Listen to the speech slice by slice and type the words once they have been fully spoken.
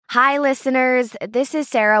Hi, listeners. This is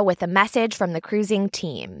Sarah with a message from the cruising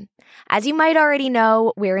team. As you might already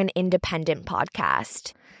know, we're an independent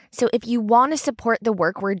podcast. So if you want to support the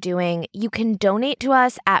work we're doing, you can donate to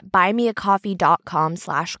us at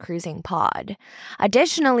buymeacoffee.com/cruisingpod.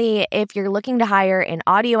 Additionally, if you're looking to hire an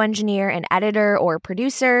audio engineer, an editor, or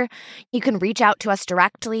producer, you can reach out to us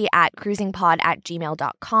directly at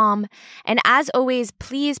cruisingpod@gmail.com. And as always,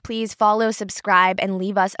 please follow, subscribe, and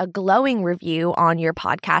leave us a glowing review on your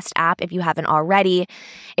podcast app if you haven't already.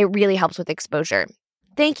 It really helps with exposure.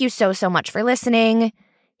 Thank you so much for listening.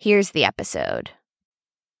 Here's the episode.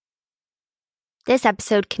 This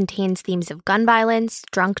episode contains themes of gun violence,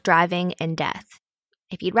 drunk driving, and death.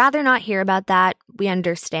 If you'd rather not hear about that, we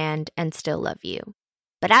understand and still love you.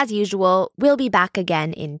 But as usual, we'll be back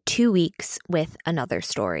again in 2 weeks with another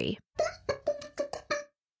story.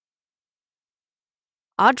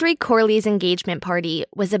 Audrey Corley's engagement party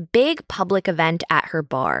was a big public event at her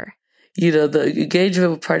bar. The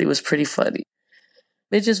engagement party was pretty funny.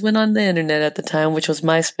 It just went on the internet at the time, which was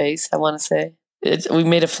MySpace, I want to say. We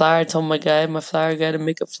made a flyer. I told my flyer guy to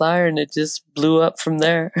make a flyer, and it just blew up from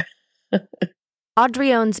there.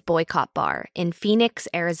 Audrey owns Boycott Bar in Phoenix,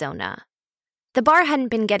 Arizona. The bar hadn't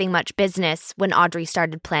been getting much business when Audrey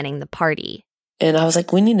started planning the party. And I was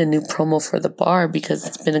like, we need a new promo for the bar because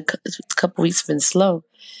it's been a couple weeks been slow.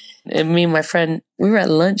 And me and my friend, we were at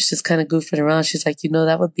lunch just kind of goofing around. She's like,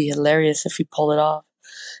 that would be hilarious if you pull it off.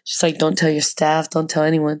 She's like, don't tell your staff, don't tell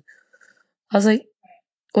anyone. I was like,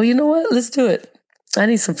 well, you know what? Let's do it. I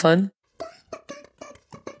need some fun.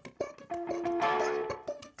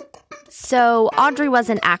 So Audrey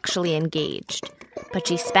wasn't actually engaged, but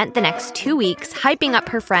she spent the next 2 weeks hyping up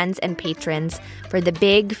her friends and patrons for the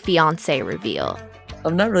big fiancé reveal.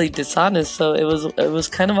 I'm not really dishonest, so it was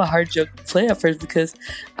kind of a hard joke to play at first because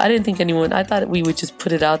I didn't think I thought we would just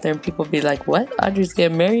put it out there and people would be like, what? Audrey's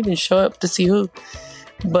getting married, and show up to see who?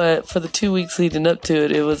 But for the 2 weeks leading up to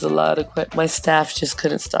it, it was a lot of my staff just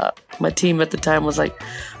couldn't stop. My team at the time was like,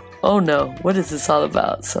 oh no, what is this all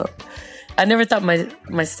about? So I never thought my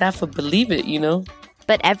staff would believe it,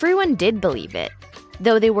 But everyone did believe it,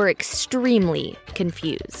 though they were extremely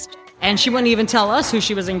confused. And she wouldn't even tell us who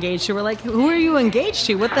she was engaged to. We're like, who are you engaged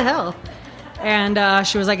to? What the hell? And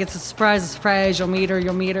she was like, it's a surprise. You'll meet her.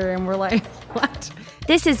 And we're like, what?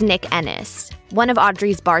 This is Nick Ennis, one of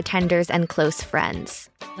Audrey's bartenders and close friends.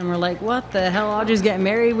 And we're like, what the hell? Audrey's getting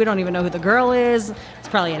married. We don't even know who the girl is. It's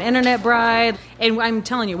probably an internet bride. And I'm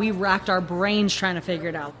telling you, we racked our brains trying to figure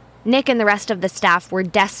it out. Nick and the rest of the staff were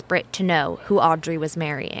desperate to know who Audrey was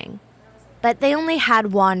marrying. But they only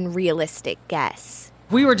had one realistic guess.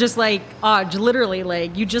 We were just like, literally,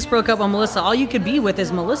 like, you just broke up with Melissa. All you could be with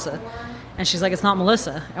is Melissa. And she's like, it's not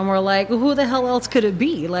Melissa. And we're like, well, who the hell else could it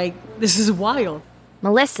be? Like, this is wild.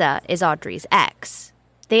 Melissa is Audrey's ex.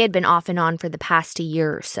 They had been off and on for the past a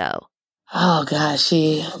year or so. Oh, gosh,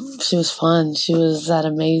 she was fun. She was that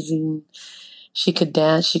amazing. She could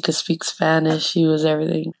dance. She could speak Spanish. She was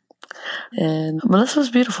everything. And Melissa was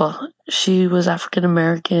beautiful. She was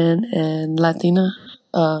African-American and Latina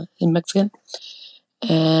and Mexican.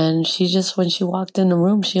 And when she walked in the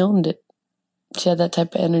room, she owned it. She had that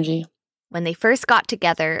type of energy. When they first got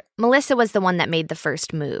together, Melissa was the one that made the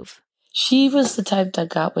first move. She was the type that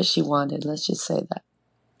got what she wanted. Let's just say that.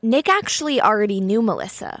 Nick actually already knew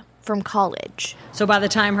Melissa from college. So by the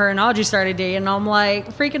time her and Audrey started dating, I'm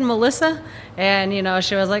like, freaking Melissa? And,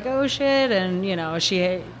 she was like, oh, shit. And,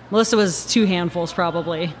 Melissa was 2 handfuls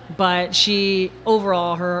probably. But she,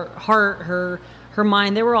 overall, her heart, her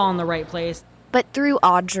mind, they were all in the right place. But through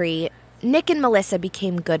Audrey, Nick and Melissa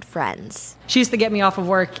became good friends. She used to get me off of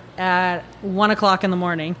work at 1 o'clock in the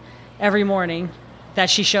morning, every morning that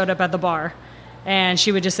she showed up at the bar. And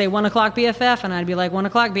she would just say 1 o'clock BFF, and I'd be like 1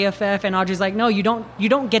 o'clock BFF, and Audrey's like, no, you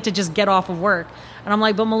don't get to just get off of work. And I'm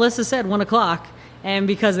like, but Melissa said 1 o'clock. And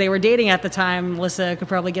because they were dating at the time, Melissa could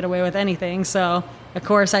probably get away with anything. So of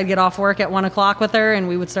course I'd get off work at 1 o'clock with her, and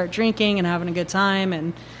we would start drinking and having a good time.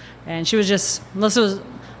 And she was just, Melissa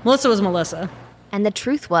was Melissa. And the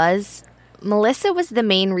truth was, Melissa was the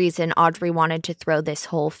main reason Audrey wanted to throw this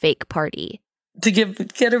whole fake party. To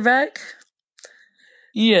get her back?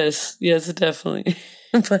 Yes, definitely.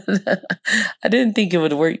 But I didn't think it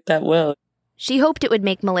would work that well. She hoped it would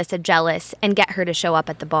make Melissa jealous and get her to show up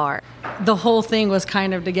at the bar. The whole thing was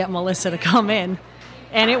kind of to get Melissa to come in.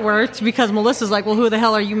 And it worked because Melissa's like, well, who the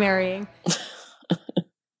hell are you marrying?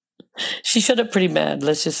 She showed up pretty mad,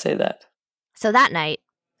 let's just say that. So that night,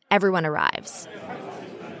 everyone arrives.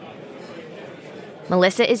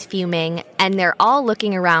 Melissa is fuming, and they're all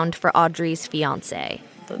looking around for Audrey's fiancé.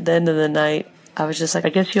 At the end of the night, I was just like, I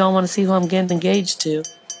guess you all want to see who I'm getting engaged to.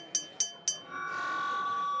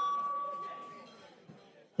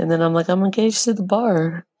 And then I'm like, I'm engaged to the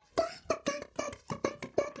bar.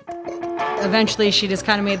 Eventually, she just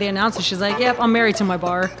kind of made the announcement. She's like, yep, I'm married to my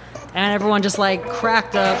bar. And everyone just like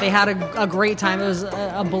cracked up. They had a great time. It was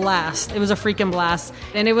a blast. It was a freaking blast.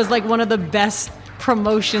 And it was like one of the best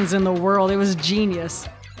promotions in the world. It was genius.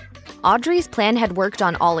 Audrey's plan had worked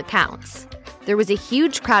on all accounts. There was a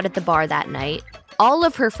huge crowd at the bar that night. All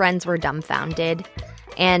of her friends were dumbfounded.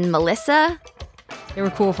 And Melissa? They were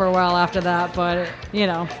cool for a while after that, but,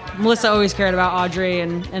 Melissa always cared about Audrey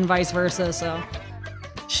and vice versa, so.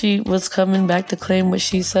 She was coming back to claim what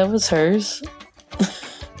she said was hers,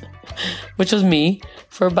 which was me,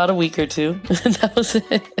 for about a week or two. And that was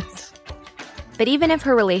it. But even if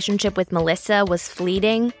her relationship with Melissa was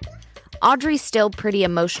fleeting, Audrey's still pretty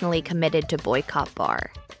emotionally committed to Boycott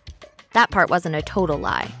Bar. That part wasn't a total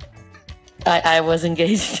lie. I was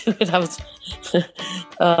engaged to it. I was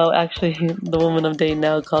actually, the woman I'm dating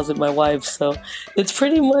now calls it my wife, so it's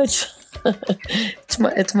pretty much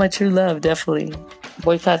it's my true love, definitely.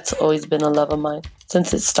 Boycott's always been a love of mine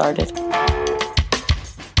since it started.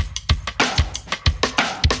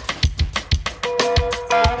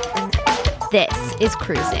 This is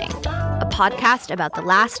Cruising, a podcast about the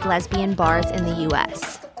last lesbian bars in the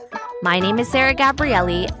U.S. My name is Sarah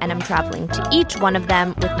Gabrielli, and I'm traveling to each one of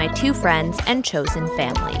them with my two friends and chosen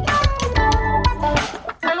family.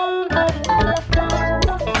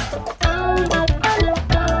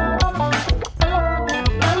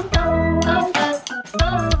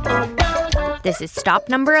 This is stop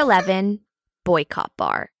number 11, Boycott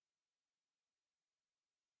Bar.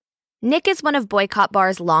 Nick is one of Boycott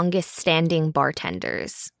Bar's longest-standing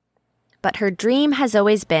bartenders. But her dream has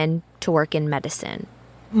always been to work in medicine.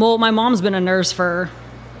 Well, my mom's been a nurse for,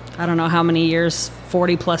 I don't know how many years,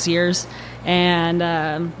 40 plus years.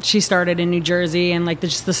 And she started in New Jersey, and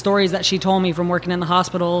just the stories that she told me from working in the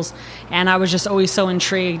hospitals. And I was just always so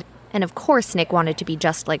intrigued. And of course, Nick wanted to be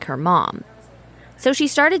just like her mom. So she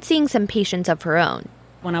started seeing some patients of her own.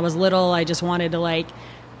 When I was little, I just wanted to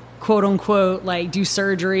quote unquote, do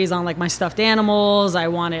surgeries on my stuffed animals. I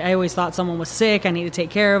always thought someone was sick. I needed to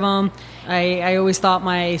take care of them. I always thought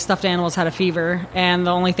my stuffed animals had a fever, and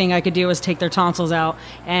the only thing I could do was take their tonsils out.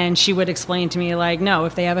 And she would explain to me no,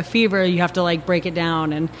 if they have a fever, you have to break it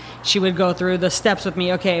down. And she would go through the steps with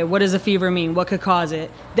me. Okay, what does a fever mean? What could cause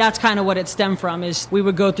it? That's kind of what it stemmed from, is we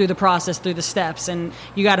would go through the process, through the steps, and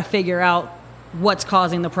you got to figure out what's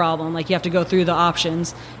causing the problem. You have to go through the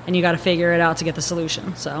options, and you got to figure it out to get the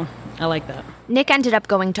solution. So I like that. Nick ended up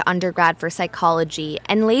going to undergrad for psychology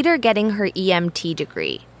and later getting her EMT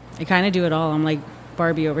degree. I kind of do it all. I'm like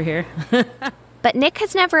Barbie over here. But Nick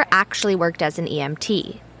has never actually worked as an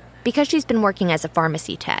EMT because she's been working as a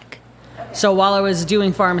pharmacy tech. So while I was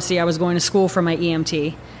doing pharmacy, I was going to school for my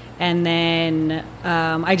EMT. And then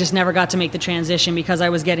I just never got to make the transition because I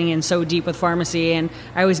was getting in so deep with pharmacy. And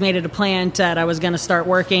I always made it a plan that I was going to start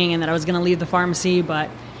working and that I was going to leave the pharmacy, but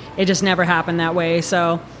it just never happened that way.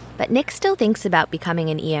 But Nick still thinks about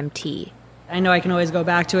becoming an EMT. I know I can always go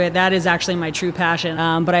back to it. That is actually my true passion.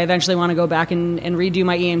 But I eventually want to go back and redo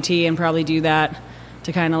my EMT and probably do that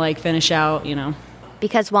to kind of finish out,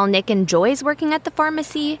 Because while Nick enjoys working at the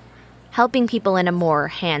pharmacy, helping people in a more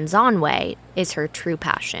hands-on way is her true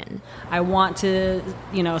passion. I want to,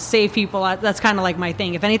 save people. That's kind of my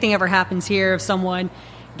thing. If anything ever happens here, if someone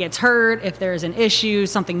gets hurt, if there's an issue,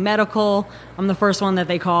 something medical, I'm the first one that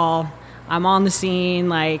they call. I'm on the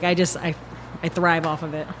scene. I thrive off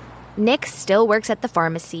of it. Nick still works at the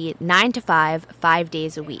pharmacy 9 to 5, 5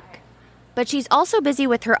 days a week. But she's also busy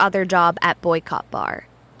with her other job at Boycott Bar.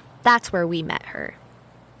 That's where we met her.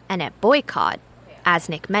 And at Boycott, as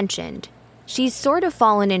Nick mentioned, she's sort of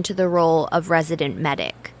fallen into the role of resident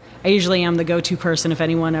medic. I usually am the go-to person if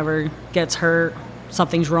anyone ever gets hurt,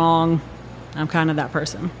 something's wrong. I'm kind of that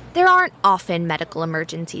person. There aren't often medical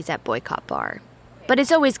emergencies at Boycott Bar, but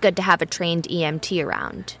it's always good to have a trained EMT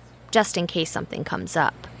around, just in case something comes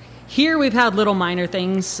up. Here we've had little minor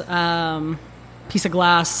things, piece of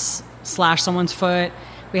glass slash someone's foot.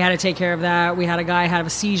 We had to take care of that. We had a guy have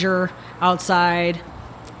a seizure outside.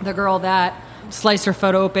 The girl that sliced her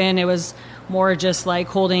foot open, it was more just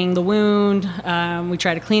holding the wound. We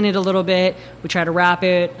tried to clean it a little bit. We tried to wrap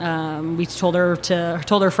it. We told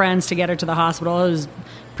her friends to get her to the hospital. It was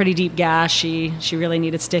pretty deep gash. She really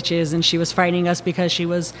needed stitches, and she was fighting us because she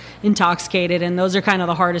was intoxicated. And those are kind of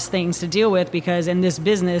the hardest things to deal with, because in this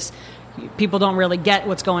business, people don't really get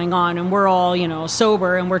what's going on, and we're all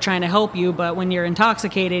sober and we're trying to help you, but when you're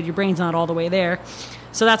intoxicated, your brain's not all the way there.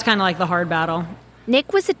 So that's kind of the hard battle.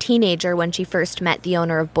 Nick was a teenager when she first met the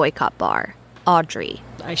owner of Boycott Bar. Audrey.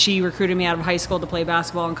 She recruited me out of high school to play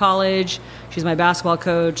basketball in college. She's my basketball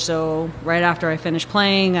coach. So right after I finished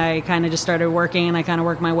playing, I kind of just started working, and I kind of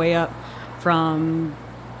worked my way up from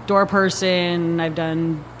door person. I've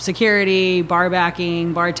done security, bar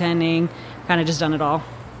backing, bartending, kind of just done it all.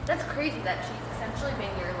 That's crazy that she's essentially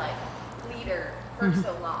been your leader for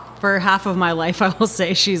so long. For half of my life, I will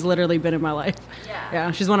say she's literally been in my life.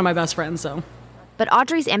 Yeah, she's one of my best friends, so. But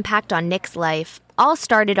Audrey's impact on Nick's life all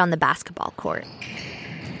started on the basketball court.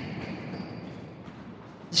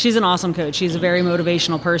 She's an awesome coach. She's a very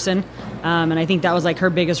motivational person, and I think that was her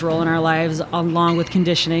biggest role in our lives, along with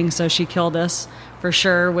conditioning. So she killed us for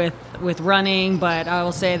sure with running, but I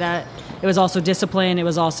will say that it was also discipline. It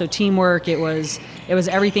was also teamwork. It was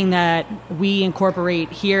everything that we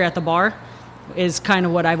incorporate here at the bar is kind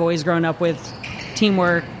of what I've always grown up with.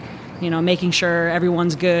 Teamwork, making sure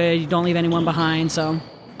everyone's good, you don't leave anyone behind. So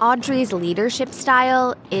Audrey's leadership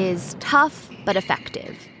style is tough but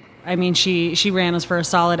effective. I mean, she ran us for a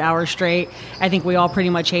solid hour straight. I think we all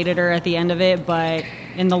pretty much hated her at the end of it, but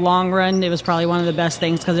in the long run, it was probably one of the best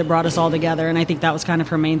things because it brought us all together, and I think that was kind of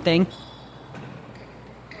her main thing.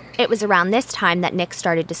 It was around this time that Nick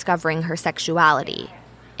started discovering her sexuality,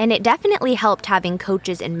 and it definitely helped having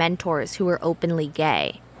coaches and mentors who were openly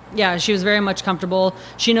gay. Yeah, she was very much comfortable.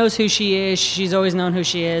 She knows who she is. She's always known who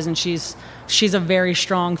she is, and she's a very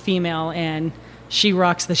strong female, and she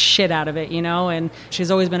rocks the shit out of it, and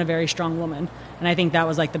she's always been a very strong woman. And I think that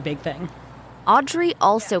was the big thing. Audrey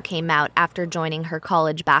also came out after joining her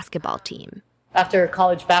college basketball team. After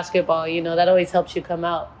college basketball, that always helps you come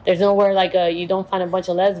out. There's nowhere you don't find a bunch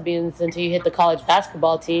of lesbians until you hit the college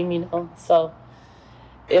basketball team, So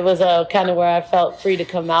it was kind of where I felt free to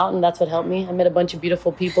come out, and that's what helped me. I met a bunch of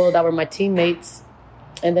beautiful people that were my teammates,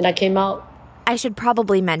 and then I came out. I should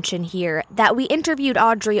probably mention here that we interviewed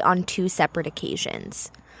Audrey on 2 separate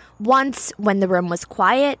occasions. Once when the room was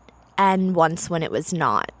quiet, and once when it was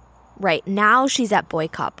not. Right now, she's at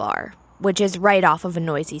Boycott Bar, which is right off of a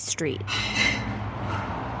noisy street.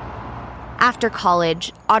 After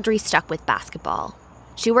college, Audrey stuck with basketball.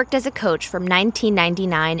 She worked as a coach from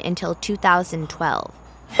 1999 until 2012.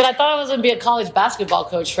 But I thought I was going to be a college basketball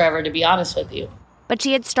coach forever, to be honest with you. But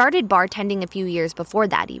she had started bartending a few years before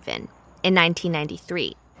that even. In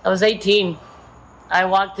 1993. I was 18. I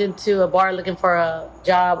walked into a bar looking for a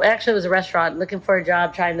job. Actually, it was a restaurant, looking for a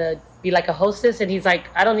job, trying to be like a hostess. And he's like,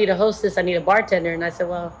 I don't need a hostess, I need a bartender. And I said,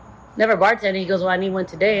 well, never bartended. He goes, well, I need one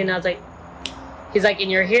today. And I was like, he's like,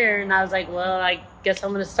 and you're here. And I was like, well, I guess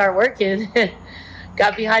I'm going to start working.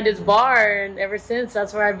 Got behind his bar, and ever since,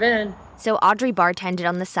 that's where I've been. So Audrey bartended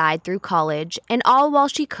on the side through college, and all while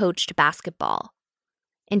she coached basketball.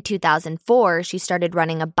 In 2004, she started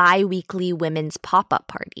running a bi-weekly women's pop-up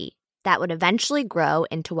party that would eventually grow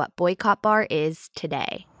into what Boycott Bar is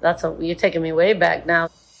today. You're taking me way back now.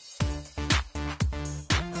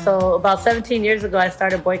 So about 17 years ago, I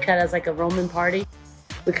started Boycott as a Roman party.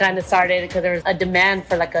 We kind of started because there was a demand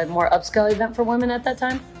for a more upscale event for women at that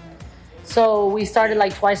time. So we started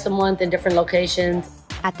twice a month in different locations.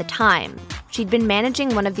 At the time, she'd been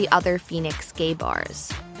managing one of the other Phoenix gay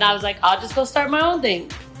bars. And I was like, I'll just go start my own thing.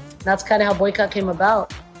 That's kind of how Boycott came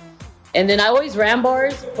about. And then I always ran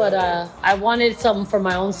bars, but I wanted something for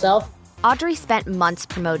my own self. Audrey spent months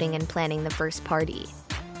promoting and planning the first party.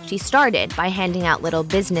 She started by handing out little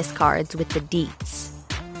business cards with the deets.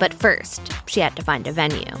 But first, she had to find a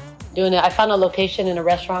venue. I found a location in a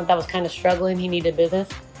restaurant that was kind of struggling. He needed business.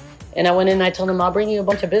 And I went in and I told him, I'll bring you a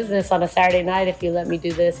bunch of business on a Saturday night if you let me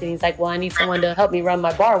do this. And he's like, well, I need someone to help me run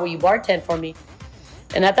my bar. Will you bartend for me?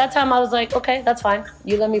 And at that time, I was like, okay, that's fine.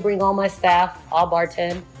 You let me bring all my staff. I'll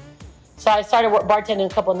bartend. So I started bartending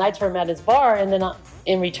a couple of nights for him at his bar. And then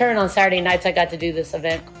in return, on Saturday nights, I got to do this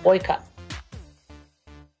event, Boycott.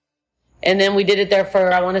 And then we did it there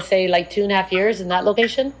for, I want to say, 2.5 years in that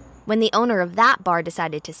location. When the owner of that bar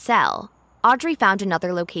decided to sell, Audrey found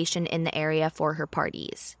another location in the area for her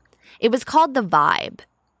parties. It was called The Vibe.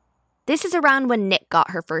 This is around when Nick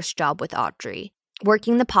got her first job with Audrey,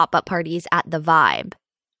 working the pop-up parties at The Vibe.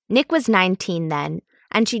 Nick was 19 then,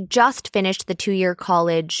 and she'd just finished the 2-year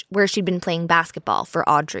college where she'd been playing basketball for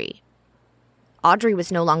Audrey. Audrey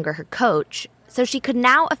was no longer her coach, so she could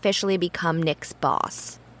now officially become Nick's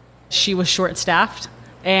boss. She was short-staffed,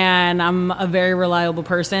 and I'm a very reliable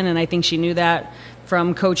person, and I think she knew that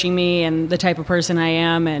from coaching me and the type of person I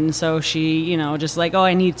am. And so she, just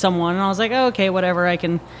I need someone. And I was like, oh, okay, whatever, I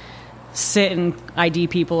can sit and ID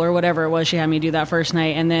people or whatever it was. She had me do that first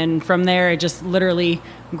night. And then from there, it just literally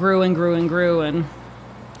grew and grew and grew. And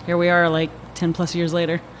here we are 10 plus years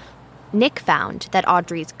later. Nick found that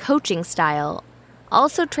Audrey's coaching style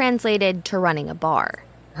also translated to running a bar.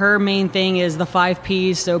 Her main thing is the 5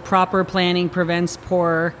 Ps, so proper planning prevents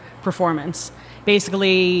poor performance.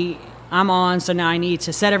 Basically, I'm on, so now I need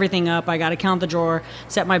to set everything up. I got to count the drawer,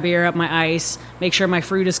 set my beer up, my ice, make sure my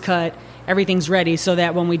fruit is cut, everything's ready so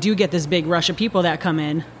that when we do get this big rush of people that come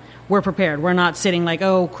in, we're prepared. We're not sitting like,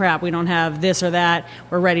 oh crap, we don't have this or that.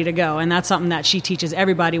 We're ready to go. And that's something that she teaches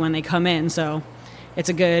everybody when they come in. So it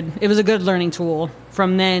was a good learning tool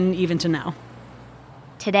from then even to now.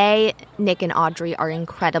 Today, Nick and Audrey are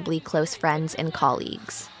incredibly close friends and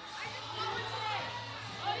colleagues.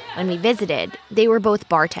 When we visited, they were both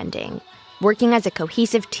bartending, working as a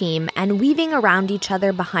cohesive team and weaving around each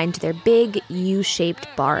other behind their big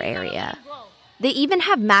U-shaped bar area. They even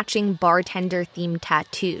have matching bartender-themed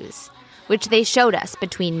tattoos, which they showed us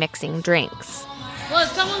between mixing drinks. Well,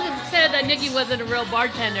 someone said that Nikki wasn't a real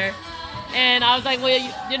bartender, and I was like, well,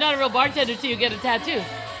 you're not a real bartender till you get a tattoo.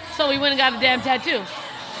 So we went and got a damn tattoo.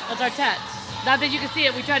 That's our tats. Not that you can see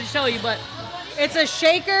it, we tried to show you, but... It's a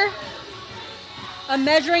shaker, a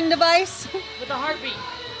measuring device, with a heartbeat.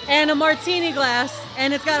 And a martini glass,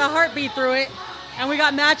 and it's got a heartbeat through it. And we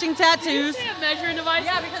got matching tattoos. Did you say a measuring device?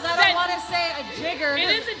 Yeah, because I don't want to say a jigger. It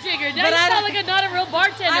is a jigger. Now you sound like not a real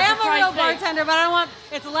bartender. I am a real bartender, but I don't want,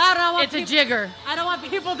 it's loud and I want It's a jigger. I don't want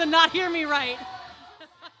people to not hear me right.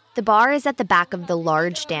 The bar is at the back of the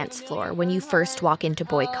large dance floor when you first walk into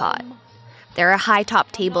Boycott. There are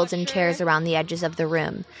high-top tables and chairs around the edges of the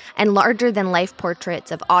room, and larger-than-life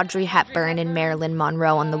portraits of Audrey Hepburn and Marilyn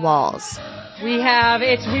Monroe on the walls. We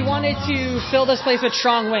wanted to fill this place with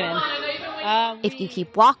strong women. If you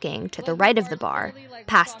keep walking to the right of the bar,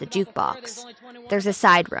 past the jukebox, there's a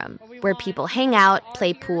side room where people hang out,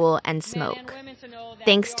 play pool, and smoke.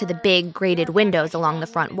 Thanks to the big grated windows along the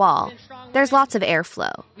front wall, there's lots of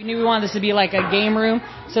airflow. We knew we wanted this to be like a game room,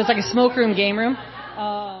 so it's like a smoke room, game room.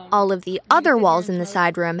 All of the other walls in the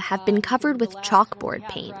side room have been covered with chalkboard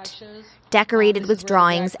paint, decorated with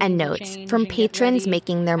drawings and notes from patrons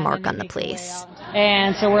making their mark on the place.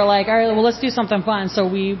 And so we're like, all right, well, let's do something fun. So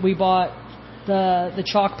we bought the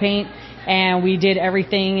chalk paint, and we did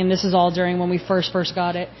everything, and this is all during when we first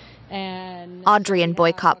got it. And Audrey and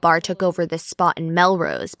Boycott Bar took over this spot in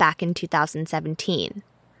Melrose back in 2017.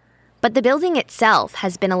 But the building itself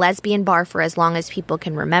has been a lesbian bar for as long as people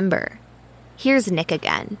can remember. Here's Nick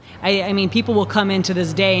again. I mean, people will come in to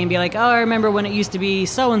this day and be like, oh, I remember when it used to be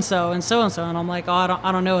so-and-so and so-and-so. And I'm like, oh,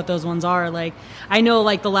 I don't know what those ones are. Like, I know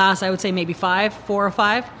like the last, I would say maybe 4 or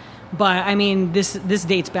 5. But I mean, this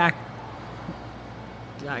dates back,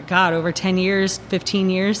 God, over 10 years,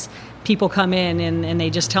 15 years. People come in and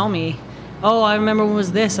they just tell me, oh, I remember when it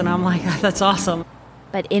was this. And I'm like, that's awesome.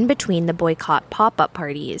 But in between the Boycott pop-up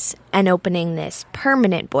parties and opening this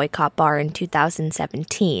permanent Boycott bar in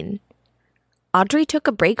 2017, Audrey took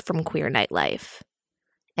a break from queer nightlife.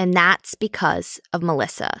 And that's because of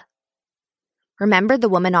Melissa. Remember the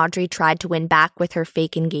woman Audrey tried to win back with her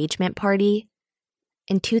fake engagement party?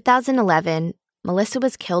 In 2011, Melissa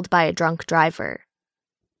was killed by a drunk driver.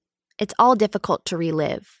 It's all difficult to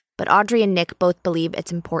relive, but Audrey and Nick both believe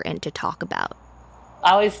it's important to talk about.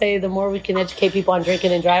 I always say the more we can educate people on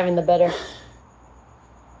drinking and driving, the better.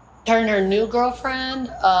 Her and her new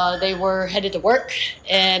girlfriend, they were headed to work,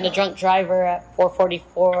 and a drunk driver at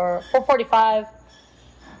 4:45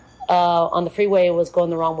 on the freeway was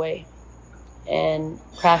going the wrong way and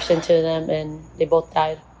crashed into them, and they both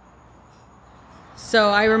died.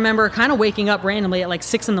 So I remember kind of waking up randomly at like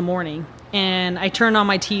 6 in the morning, and I turned on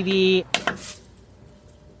my TV.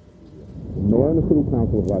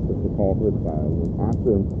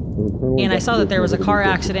 And I saw that there was a car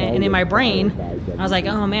accident, and in my brain, I was like,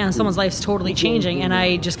 oh man, someone's life's totally changing. And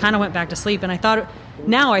I just kind of went back to sleep, and I thought,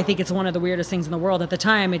 now I think it's one of the weirdest things in the world. At the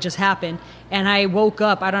time, it just happened. And I woke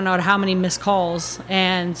up, I don't know how many missed calls,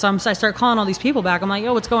 and so I start calling all these people back. I'm like,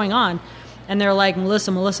 oh, what's going on? And they're like,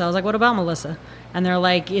 Melissa. I was like, what about Melissa? And they're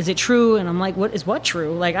like, is it true? And I'm like, what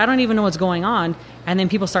true? Like, I don't even know what's going on. And then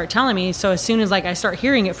people start telling me. So as soon as like I start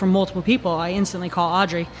hearing it from multiple people, I instantly call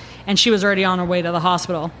Audrey. And she was already on her way to the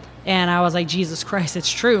hospital. And I was like, Jesus Christ,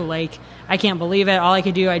 it's true. Like, I can't believe it. All I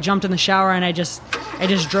could do, I jumped in the shower and I just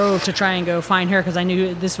drove to try and go find her because I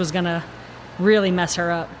knew this was going to really mess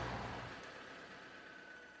her up.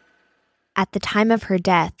 At the time of her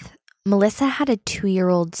death, Melissa had a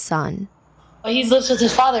 2-year-old son. Well, he lives with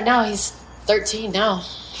his father now. He's 13 now.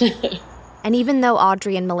 And even though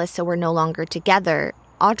Audrey and Melissa were no longer together,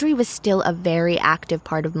 Audrey was still a very active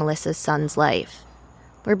part of Melissa's son's life.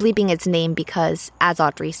 We're bleeping his name because, as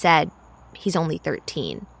Audrey said, he's only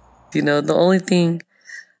 13. You know, the only thing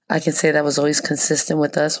I can say that was always consistent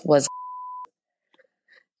with us was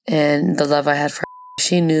and the love I had for her.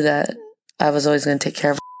 She knew that I was always going to take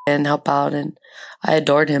care of her. and help out, and I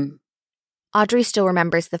adored him. Audrey still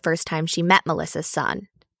remembers the first time she met Melissa's son.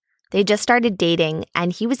 They just started dating,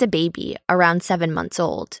 and he was a baby, around 7 months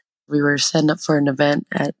old. We were setting up for an event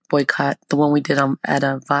at Boycott, the one we did at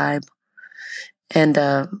a Vibe. And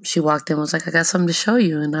she walked in and was like, I got something to show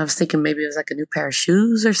you. And I was thinking maybe it was like a new pair of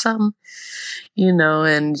shoes or something,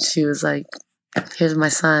 and she was like, here's my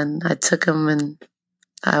son. I took him and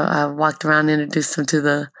I walked around and introduced him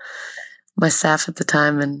to my staff at the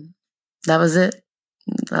time, and that was it.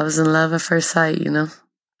 I was in love at first sight,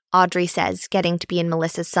 Audrey says getting to be in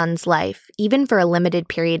Melissa's son's life, even for a limited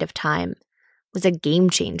period of time, was a game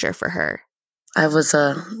changer for her.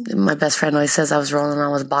 My best friend always says I was rolling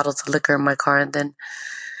around with bottles of liquor in my car, and then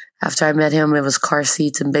after I met him, it was car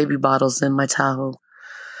seats and baby bottles in my Tahoe.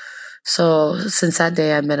 So since that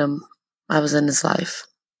day I met him, I was in his life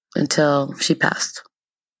until she passed.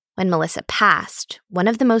 When Melissa passed, one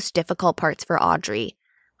of the most difficult parts for Audrey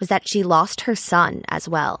was that she lost her son as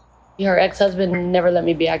well. Her ex-husband never let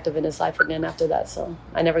me be active in his life again after that, so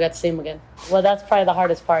I never got to see him again. Well, that's probably the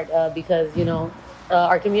hardest part because,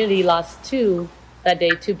 our community lost two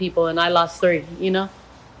people, and I lost three,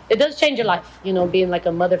 It does change your life, being like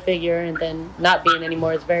a mother figure and then not being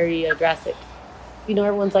anymore is very drastic.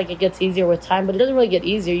 Everyone's like it gets easier with time, but it doesn't really get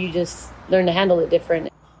easier. You just learn to handle it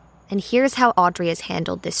different. And here's how Audrey has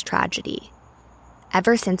handled this tragedy.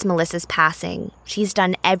 Ever since Melissa's passing, she's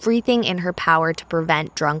done everything in her power to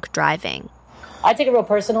prevent drunk driving. I take it real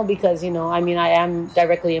personal because, I am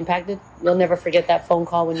directly impacted. You'll never forget that phone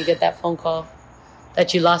call when you get that phone call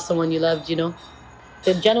that you lost someone you loved,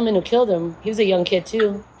 The gentleman who killed him, he was a young kid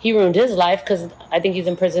too. He ruined his life because I think he's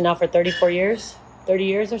in prison now for 30 years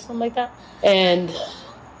or something like that. And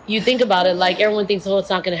you think about it, like everyone thinks, it's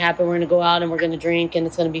not going to happen. We're going to go out and we're going to drink and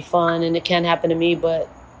it's going to be fun and it can't happen to me, but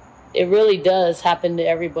it really does happen to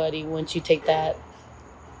everybody once you take that.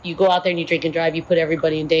 You go out there and you drink and drive, you put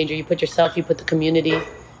everybody in danger. You put yourself, you put the community.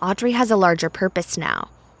 Audrey has a larger purpose now,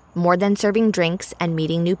 more than serving drinks and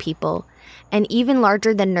meeting new people, and even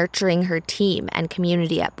larger than nurturing her team and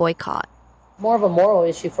community at Boycott. More of a moral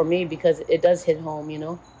issue for me because it does hit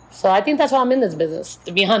home, So I think that's why I'm in this business,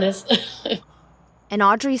 to be honest. And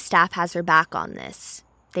Audrey's staff has her back on this.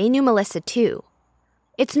 They knew Melissa too.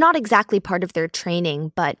 It's not exactly part of their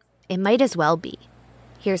training, but it might as well be.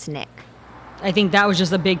 Here's Nick. I think that was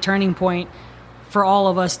just a big turning point for all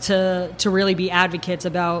of us to really be advocates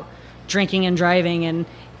about drinking and driving. And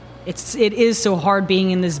it is so hard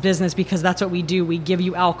being in this business because that's what we do. We give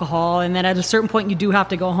you alcohol, and then at a certain point you do have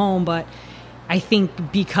to go home. But I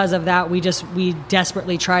think because of that, we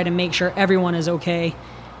desperately try to make sure everyone is okay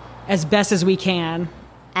as best as we can.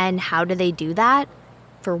 And how do they do that?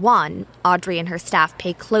 For one, Audrey and her staff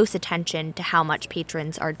pay close attention to how much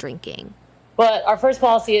patrons are drinking. But our first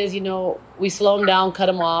policy is, we slow them down, cut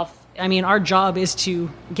them off. Our job is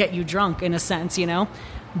to get you drunk in a sense,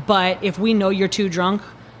 But if we know you're too drunk,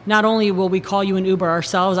 not only will we call you an Uber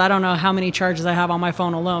ourselves, I don't know how many charges I have on my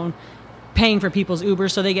phone alone, paying for people's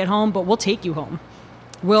Ubers so they get home, but we'll take you home.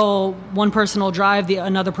 One person will drive,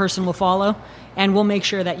 another person will follow, and we'll make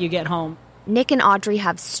sure that you get home. Nick and Audrey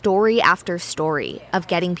have story after story of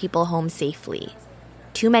getting people home safely.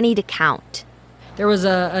 Too many to count. There was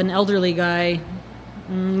an elderly guy,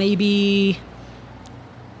 maybe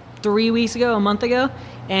 3 weeks ago, a month ago,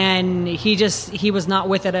 and he was not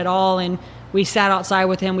with it at all, and we sat outside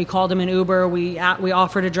with him. We called him an Uber. We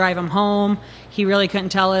offered to drive him home. He really couldn't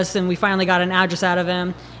tell us, and we finally got an address out of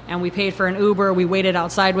him, and we paid for an Uber. We waited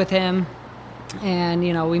outside with him, and,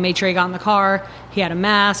 we made sure he got in the car. He had a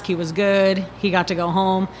mask. He was good. He got to go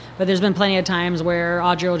home. But there's been plenty of times where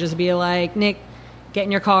Audrey will just be like, Nick, get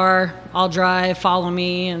in your car. I'll drive. Follow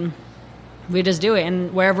me. And we just do it.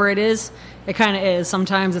 And wherever it is, it kind of is.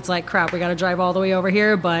 Sometimes it's like, crap, we got to drive all the way over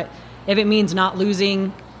here. But if it means not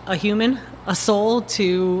losing a human, a soul,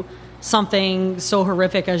 to something so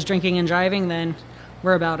horrific as drinking and driving, then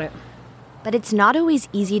we're about it. But it's not always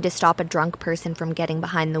easy to stop a drunk person from getting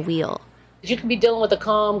behind the wheel. You can be dealing with a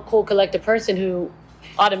calm, cool, collected person who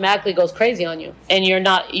automatically goes crazy on you. And you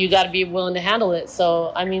got to be willing to handle it.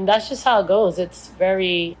 So, that's just how it goes. It's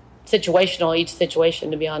very situational, each situation,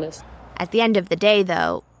 to be honest. At the end of the day,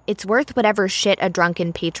 though, it's worth whatever shit a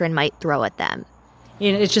drunken patron might throw at them.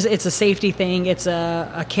 It's a safety thing. It's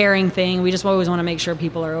a caring thing. We just always want to make sure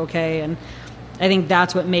people are okay. And I think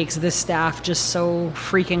that's what makes this staff just so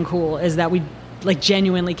freaking cool, is that we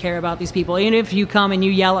genuinely care about these people. Even if you come and you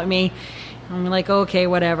yell at me, I'm like, okay,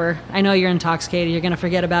 whatever. I know you're intoxicated. You're going to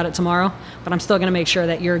forget about it tomorrow, but I'm still going to make sure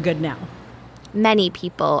that you're good now. Many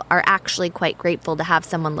people are actually quite grateful to have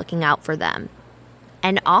someone looking out for them,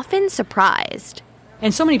 and often surprised.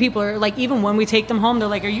 And so many people are like, even when we take them home, they're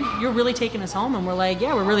like, you're really taking us home? And we're like,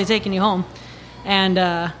 yeah, we're really taking you home. And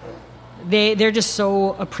they're just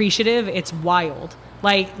so appreciative. It's wild.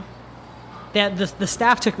 Like, that the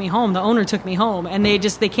staff took me home, the owner took me home, and they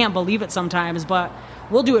can't believe it sometimes, but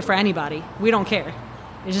we'll do it for anybody. We don't care.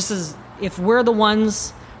 It just is, if we're the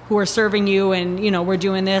ones who are serving you and, you know, we're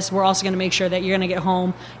doing this, we're also going to make sure that you're going to get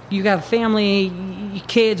home. You have family,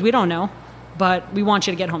 kids, we don't know, but we want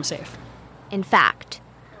you to get home safe. In fact,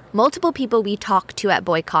 multiple people we talked to at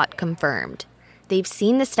Boycott confirmed they've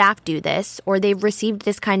seen the staff do this or they've received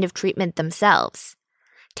this kind of treatment themselves.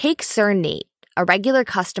 Take Sir Nate, a regular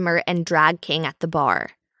customer and drag king at the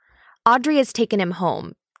bar. Audrey has taken him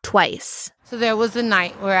home twice. So there was a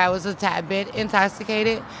night where I was a tad bit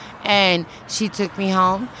intoxicated, and she took me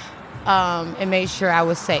home and made sure I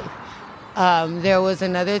was safe. There was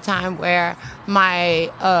another time where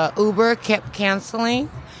my Uber kept canceling,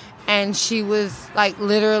 and she was like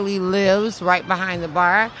literally lives right behind the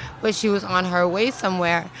bar, but she was on her way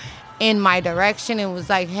somewhere in my direction and was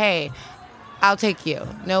like, hey, I'll take you.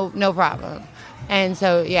 No problem. And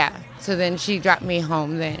so, yeah, so then she dropped me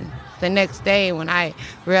home then. The next day when I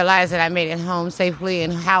realized that I made it home safely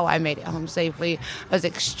and how I made it home safely, I was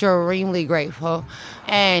extremely grateful.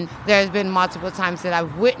 And there's been multiple times that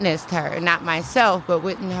I've witnessed her, not myself, but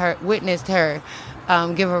witnessed her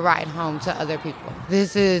give a ride home to other people.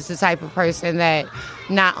 This is the type of person that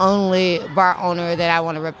not only bar owner that I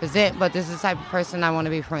want to represent, but this is the type of person I want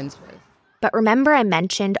to be friends with. But remember I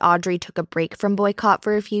mentioned Audrey took a break from Boycott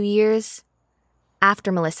for a few years?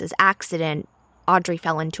 After Melissa's accident, Audrey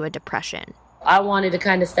fell into a depression. I wanted to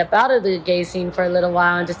kind of step out of the gay scene for a little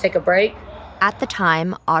while and just take a break. At the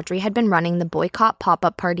time, Audrey had been running the Boycott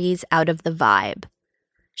pop-up parties out of the vibe.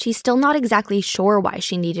 She's still not exactly sure why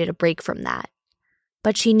she needed a break from that,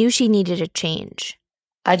 but she knew she needed a change.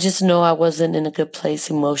 I just know I wasn't in a good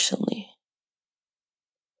place emotionally.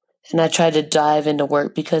 And I tried to dive into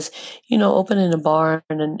work because, you know, opening a bar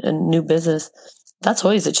and a new business, that's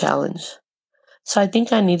always a challenge. So I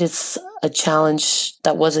think I needed a challenge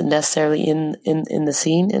that wasn't necessarily in the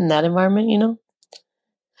scene, in that environment, you know?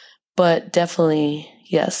 But definitely,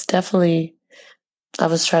 I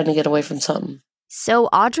was trying to get away from something. So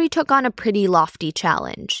Audrey took on a pretty lofty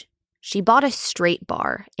challenge. She bought a straight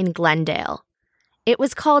bar in Glendale. It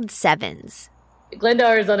was called Sevens. Glendale,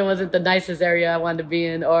 Arizona wasn't the nicest area I wanted to be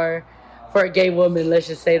in, or for a gay woman, let's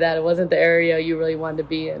just say that. It wasn't the area you really wanted to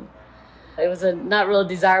be in. It was a not real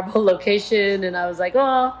desirable location, and I was like,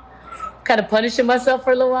 oh, kind of punishing myself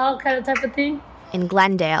for a little while kind of type of thing. In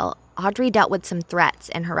Glendale, Audrey dealt with some threats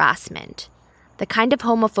and harassment, the kind of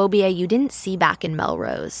homophobia you didn't see back in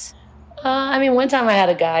Melrose. One time I had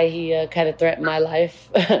a guy, he kind of threatened my life.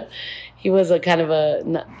 He was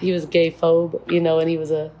he was gay phobe, you know,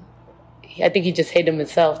 and I think he just hated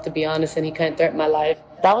himself, to be honest, and he kind of threatened my life.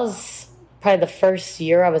 That was probably the first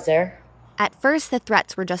year I was there. At first, the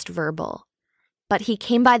threats were just verbal, but he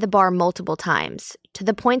came by the bar multiple times, to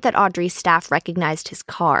the point that Audrey's staff recognized his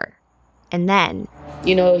car. And then,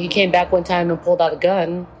 you know, he came back one time and pulled out a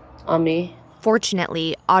gun on me.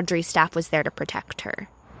 Fortunately, Audrey's staff was there to protect her.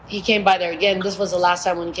 He came by there again. This was the last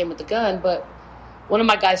time when he came with the gun, but one of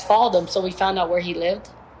my guys followed him, so we found out where he lived.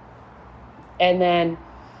 And then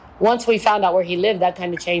once we found out where he lived, that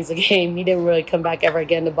kind of changed the game. He didn't really come back ever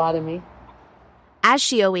again to bother me. As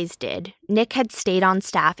she always did, Nick had stayed on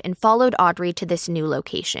staff and followed Audrey to this new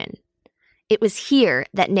location. It was here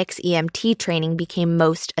that Nick's EMT training became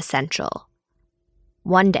most essential.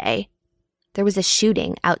 One day, there was a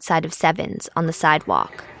shooting outside of Sevens on the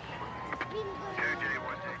sidewalk.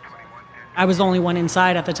 I was the only one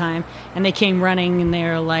inside at the time, and they came running, and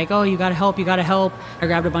they're like, oh, you gotta help. I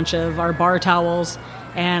grabbed a bunch of our bar towels,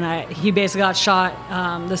 and he basically got shot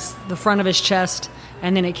the front of his chest,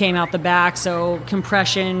 and then it came out the back. So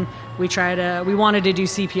compression, we wanted to do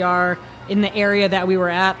CPR. In the area that we were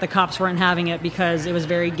at, the cops weren't having it because it was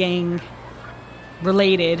very gang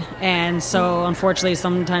related, and so unfortunately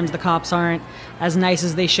sometimes the cops aren't as nice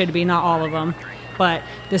as they should be, not all of them, but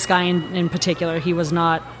this guy in particular, he was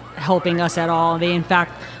not helping us at all. They in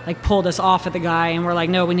fact pulled us off at the guy, and we're like,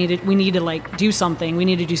 no, we need to do something, we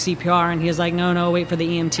need to do CPR, and he was like, no, wait for the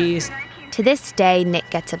EMTs. To this day, Nick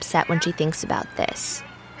gets upset when she thinks about this,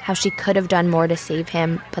 how she could have done more to save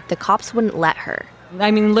him, but the cops wouldn't let her.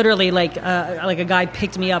 I mean, literally, a guy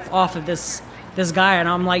picked me up off of this guy, and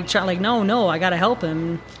I'm no, I gotta help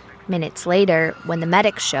him. Minutes later, when the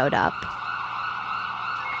medics showed up,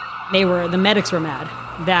 the medics were mad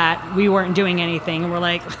that we weren't doing anything, and we're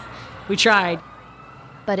like, we tried.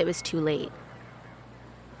 But it was too late.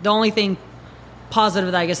 The only thing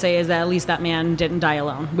positive that I can say is that at least that man didn't die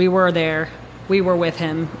alone. We were there. we were with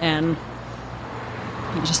him, and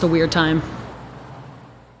it was just a weird time.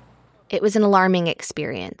 It was an alarming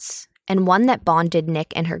experience, and one that bonded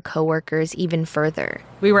Nick and her coworkers even further.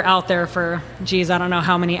 We were out there for, I don't know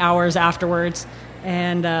how many hours afterwards,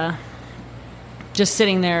 and just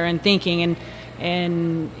sitting there and thinking,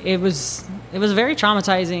 and it was a very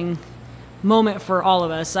traumatizing moment for all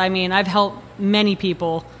of us. I mean, I've helped many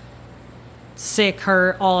people, sick,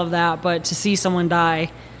 hurt, all of that, but to see someone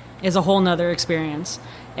die is a whole nother experience.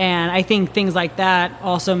 And I think things like that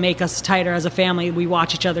also make us tighter as a family. We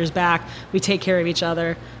watch each other's back. We take care of each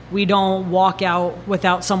other. We don't walk out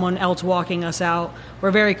without someone else walking us out.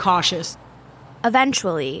 We're very cautious.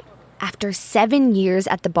 Eventually, after 7 years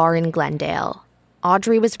at the bar in Glendale,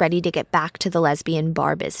 Audrey was ready to get back to the lesbian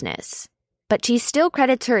bar business. But she still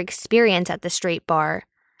credits her experience at the straight bar,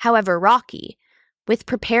 however rocky, with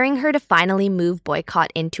preparing her to finally move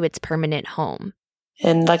Boycott into its permanent home.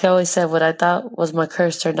 And like I always said, what I thought was my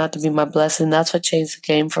curse turned out to be my blessing. That's what changed the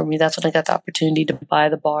game for me. That's when I got the opportunity to buy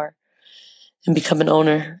the bar and become an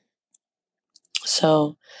owner.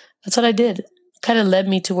 So that's what I did. It kind of led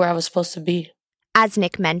me to where I was supposed to be. As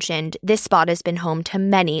Nick mentioned, this spot has been home to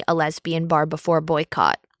many a lesbian bar before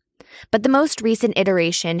Boycott. But the most recent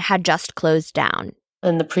iteration had just closed down.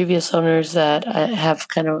 And the previous owners that I have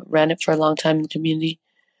kind of ran it for a long time in the community.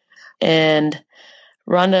 And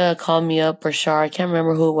Rhonda called me up, or Shar, I can't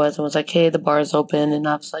remember who it was, and was like, hey, the bar is open. And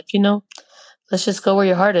I was like, let's just go where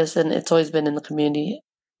your heart is. And it's always been in the community.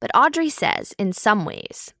 But Audrey says, in some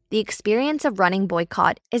ways, the experience of running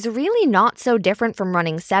Boycott is really not so different from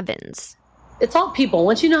running Sevens. It's all people.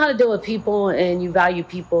 Once you know how to deal with people and you value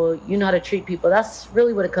people, you know how to treat people. That's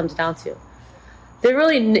really what it comes down to. There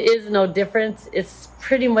really is no difference. It's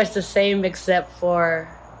pretty much the same, except for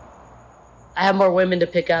I have more women to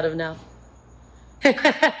pick out of now.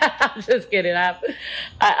 I'm just kidding. I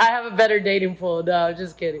have a better dating pool. No, I'm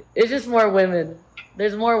just kidding. It's just more women.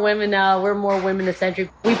 There's more women now. We're more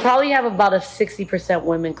women-centric. We probably have about a 60%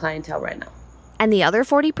 women clientele right now. And the other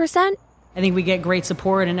 40%? I think we get great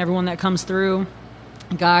support, and everyone that comes through,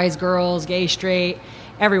 guys, girls, gay, straight,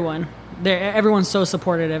 everyone. Everyone's so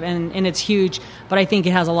supportive, and it's huge. But I think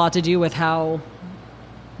it has a lot to do with how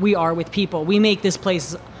we are with people. We make this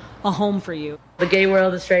place a home for you. The gay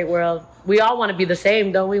world, the straight world, we all want to be the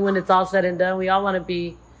same, don't we? When it's all said and done, we all want to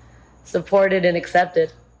be supported and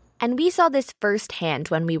accepted. And we saw this firsthand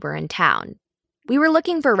when we were in town. We were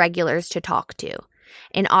looking for regulars to talk to,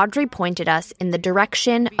 and Audrey pointed us in the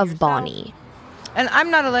direction of Bonnie. And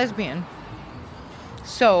I'm not a lesbian,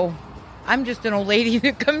 so I'm just an old lady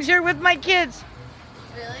that comes here with my kids.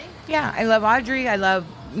 Really? Yeah, I love Audrey, I love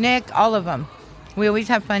Nick, all of them. We always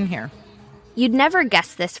have fun here. You'd never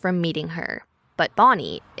guess this from meeting her, but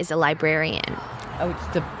Bonnie is a librarian. Oh,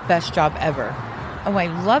 it's the best job ever. Oh, I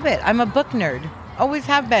love it. I'm a book nerd. Always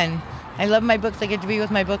have been. I love my books. I get to be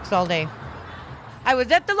with my books all day. I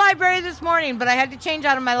was at the library this morning, but I had to change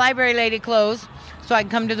out of my library lady clothes so I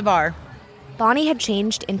could come to the bar. Bonnie had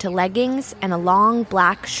changed into leggings and a long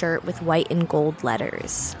black shirt with white and gold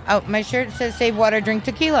letters. Oh, my shirt says save water, drink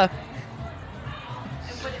tequila.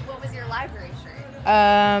 What was your library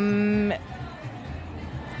shirt?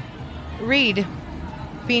 Reed.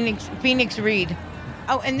 Phoenix Reed.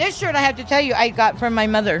 Oh, and this shirt I have to tell you I got from my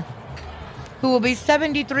mother, who will be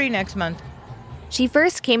 73 next month. She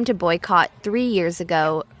first came to Boycott 3 years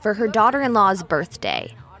ago for her daughter-in-law's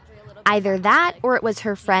birthday. Either that or it was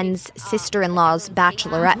her friend's sister-in-law's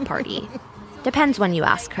bachelorette party. Depends when you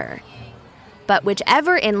ask her. But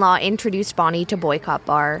whichever in-law introduced Bonnie to Boycott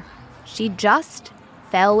Bar, she just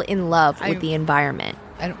fell in love with the environment.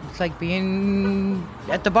 It's like being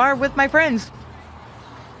at the bar with my friends.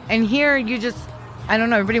 And here you just, I don't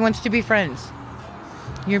know, everybody wants to be friends.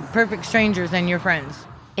 You're perfect strangers and you're friends.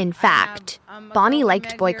 In fact, Bonnie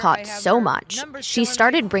liked Boycott so much, she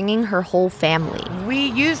started bringing her whole family. We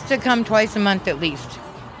used to come twice a month at least.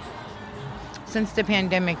 Since the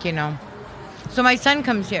pandemic, So my son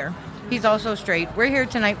comes here. He's also straight. We're here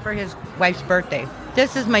tonight for his wife's birthday.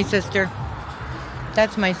 This is my sister.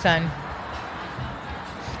 That's my son.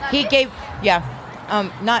 He gave,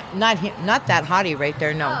 not him, not that hottie right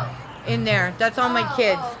there, no. Oh. In there, that's all my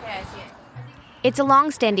kids. Oh, okay, I see it. It's a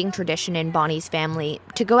long-standing tradition in Bonnie's family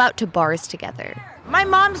to go out to bars together. My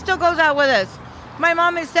mom still goes out with us. My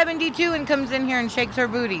mom is 72 and comes in here and shakes her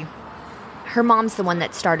booty. Her mom's the one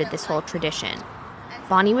that started this whole tradition.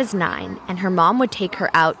 Bonnie was 9, and her mom would take her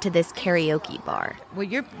out to this karaoke bar. Well,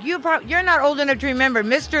 you're not old enough to remember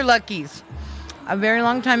Mr. Lucky's. A very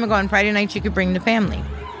long time ago on Friday nights, you could bring the family.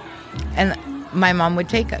 And my mom would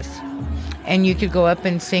take us. And you could go up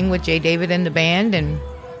and sing with Jay David and the band, and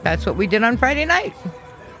that's what we did on Friday night.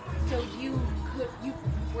 So you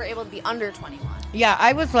were able to be under 21. Yeah,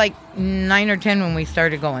 I was like 9 or 10 when we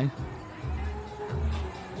started going.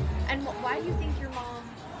 And why do you think your mom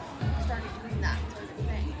started doing that sort of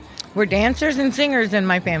thing? We're dancers and singers in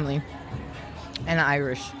my family. And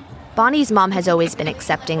Irish. Bonnie's mom has always been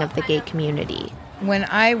accepting of the gay community. When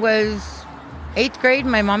I was 8th grade,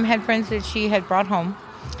 my mom had friends that she had brought home.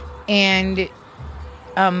 And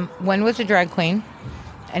one was a drag queen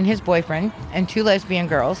and his boyfriend and 2 lesbian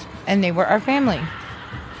girls. And they were our family.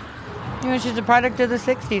 You know, she's a product of the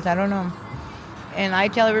 60s. I don't know. And I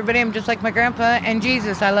tell everybody I'm just like my grandpa and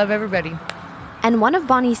Jesus. I love everybody. And one of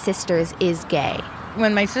Bonnie's sisters is gay.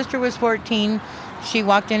 When my sister was 14, she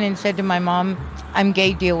walked in and said to my mom, I'm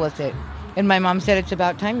gay, deal with it. And my mom said, it's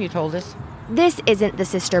about time you told us. This isn't the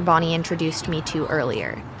sister Bonnie introduced me to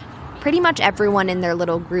earlier. Pretty much everyone in their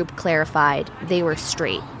little group clarified they were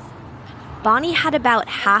straight. Bonnie had about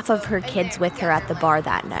half of her kids with her at the bar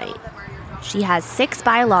that night. She has 6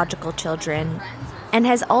 biological children and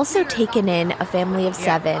has also taken in a family of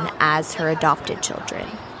 7 as her adopted children.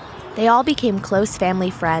 They all became close family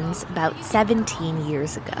friends about 17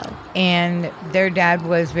 years ago. And their dad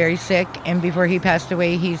was very sick, and before he passed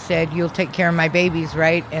away, he said, you'll take care of my babies,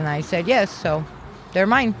 right? And I said, yes, so they're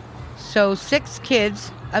mine. So 6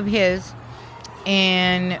 kids of his,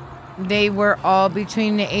 and they were all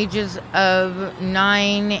between the ages of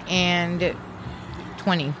 9 and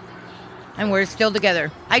 20. And we're still together.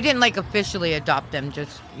 I didn't officially adopt them,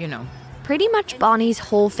 just, Pretty much Bonnie's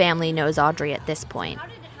whole family knows Audrey at this point.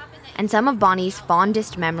 And some of Bonnie's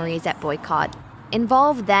fondest memories at Boycott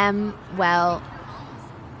involve them, well,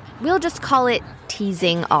 we'll just call it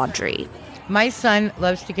teasing Audrey. My son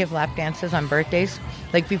loves to give lap dances on birthdays.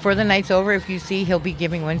 Before the night's over, if you see, he'll be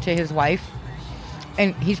giving one to his wife.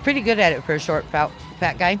 And he's pretty good at it for a short,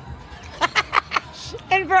 fat guy.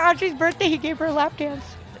 And for Audrey's birthday, he gave her a lap dance.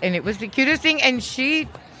 And it was the cutest thing. And she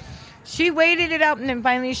waited it out. And then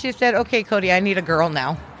finally she said, okay, Cody, I need a girl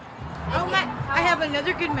now. Oh, I have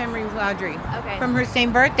another good memory with Audrey. Okay. From her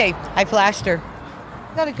same birthday. I flashed her.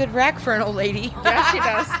 Got a good rack for an old lady. Yeah, she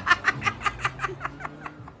does.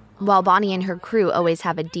 While Bonnie and her crew always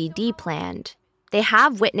have a DD planned, they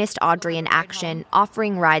have witnessed Audrey in action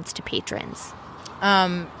offering rides to patrons.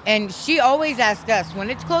 And she always asks us, when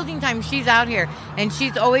it's closing time, she's out here. And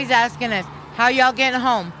she's always asking us, how y'all getting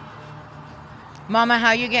home? Mama,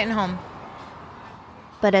 how you getting home?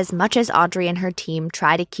 But as much as Audrey and her team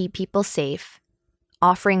try to keep people safe,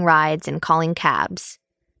 offering rides and calling cabs,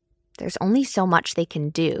 there's only so much they can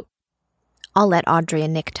do. I'll let Audrey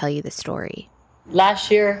and Nick tell you the story.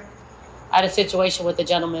 Last year, I had a situation with a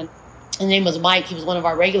gentleman. His name was Mike. He was one of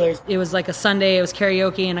our regulars. It was like a Sunday, it was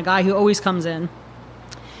karaoke, and a guy who always comes in.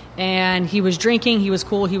 And he was drinking, he was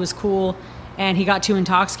cool, and he got too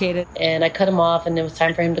intoxicated. And I cut him off, and it was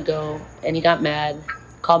time for him to go. And he got mad,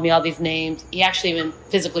 called me all these names. He actually even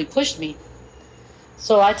physically pushed me.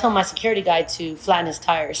 So I told my security guy to flatten his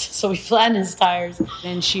tires. So we flattened his tires.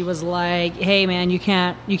 And she was like, hey, man, you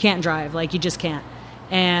can't drive. You just can't.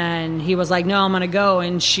 And he was like, no, I'm going to go.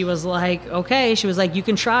 And she was like, okay. She was like, you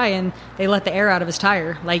can try. And they let the air out of his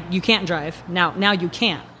tire. You can't drive. Now you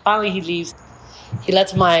can't. Finally, he leaves. He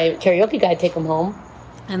lets my karaoke guy take him home.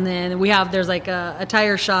 And then there's a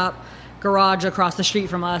tire shop garage across the street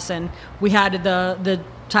from us. And we had the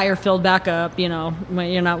tire filled back up.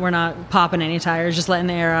 We're not popping any tires, just letting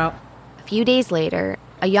the air out. A few days later,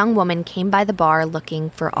 a young woman came by the bar looking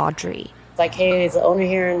for Audrey. Like, hey, is the owner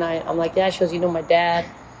here? And I'm like, yeah. She goes, you know my dad?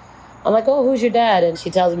 I'm like, oh, who's your dad? And she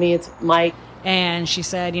tells me it's Mike. And she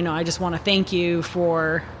said, I just want to thank you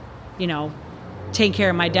for, taking care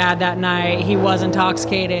of my dad that night. He was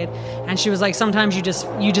intoxicated. And she was like, sometimes you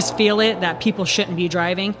just feel it, that people shouldn't be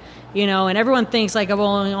driving, and everyone thinks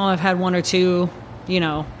I've had 1 or 2,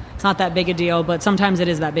 it's not that big a deal, but sometimes it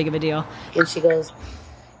is that big of a deal. And she goes,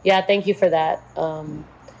 yeah, thank you for that.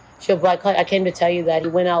 She goes, I came to tell you that he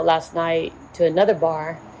went out last night to another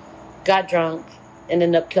bar, got drunk, and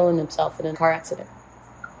ended up killing himself in a car accident.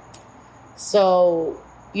 So,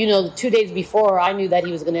 2 days before, I knew that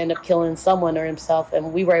he was going to end up killing someone or himself,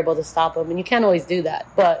 and we were able to stop him. And you can't always do that.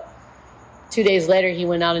 But 2 days later, he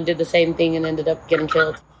went out and did the same thing and ended up getting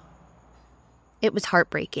killed. It was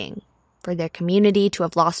heartbreaking for their community to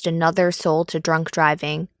have lost another soul to drunk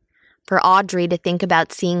driving, for Audrey to think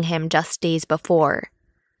about seeing him just days before.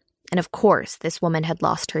 And of course, this woman had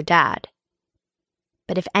lost her dad.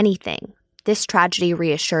 But if anything, this tragedy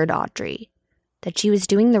reassured Audrey that she was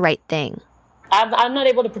doing the right thing. I'm not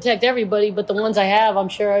able to protect everybody, but the ones I have, I'm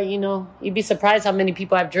sure, you'd be surprised how many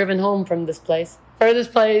people I've driven home from this place.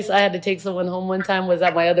 Furthest place I had to take someone home one time was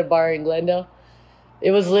at my other bar in Glendale.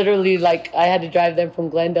 It was literally like I had to drive them from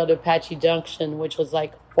Glendale to Apache Junction, which was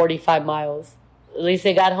like 45 miles. At least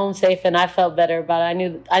they got home safe and I felt better, but I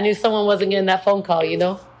knew someone wasn't getting that phone call, you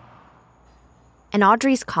know? And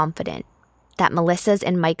Audrey's confident that Melissa's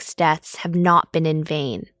and Mike's deaths have not been in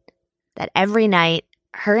vain, that every night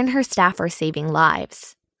her and her staff are saving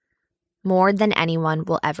lives, more than anyone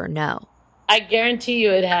will ever know. I guarantee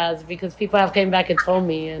you it has, because people have came back and told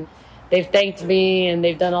me, and they've thanked me, and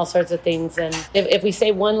they've done all sorts of things. And if we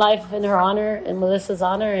save one life in her honor, and Melissa's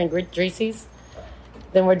honor, and Dreesy's,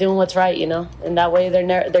 then we're doing what's right, you know? And that way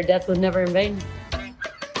their death was never in vain.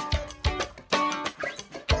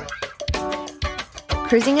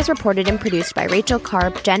 Cruising is reported and produced by Rachel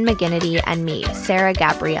Karp, Jen McGinnity, and me, Sarah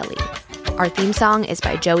Gabrielli. Our theme song is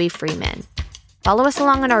by Joey Freeman. Follow us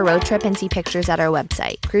along on our road trip and see pictures at our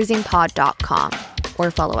website, cruisingpod.com,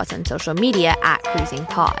 or follow us on social media at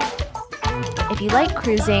cruisingpod. If you like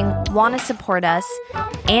cruising, want to support us,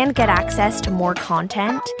 and get access to more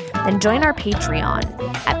content, then join our Patreon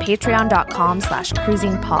at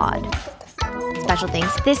patreon.com/cruisingpod. Special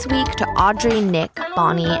thanks this week to Audrey, Nick,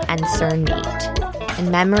 Bonnie, and Sir Nate, in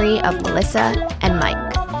memory of Melissa and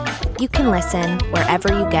Mike. You can listen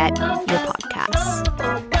wherever you get your podcasts.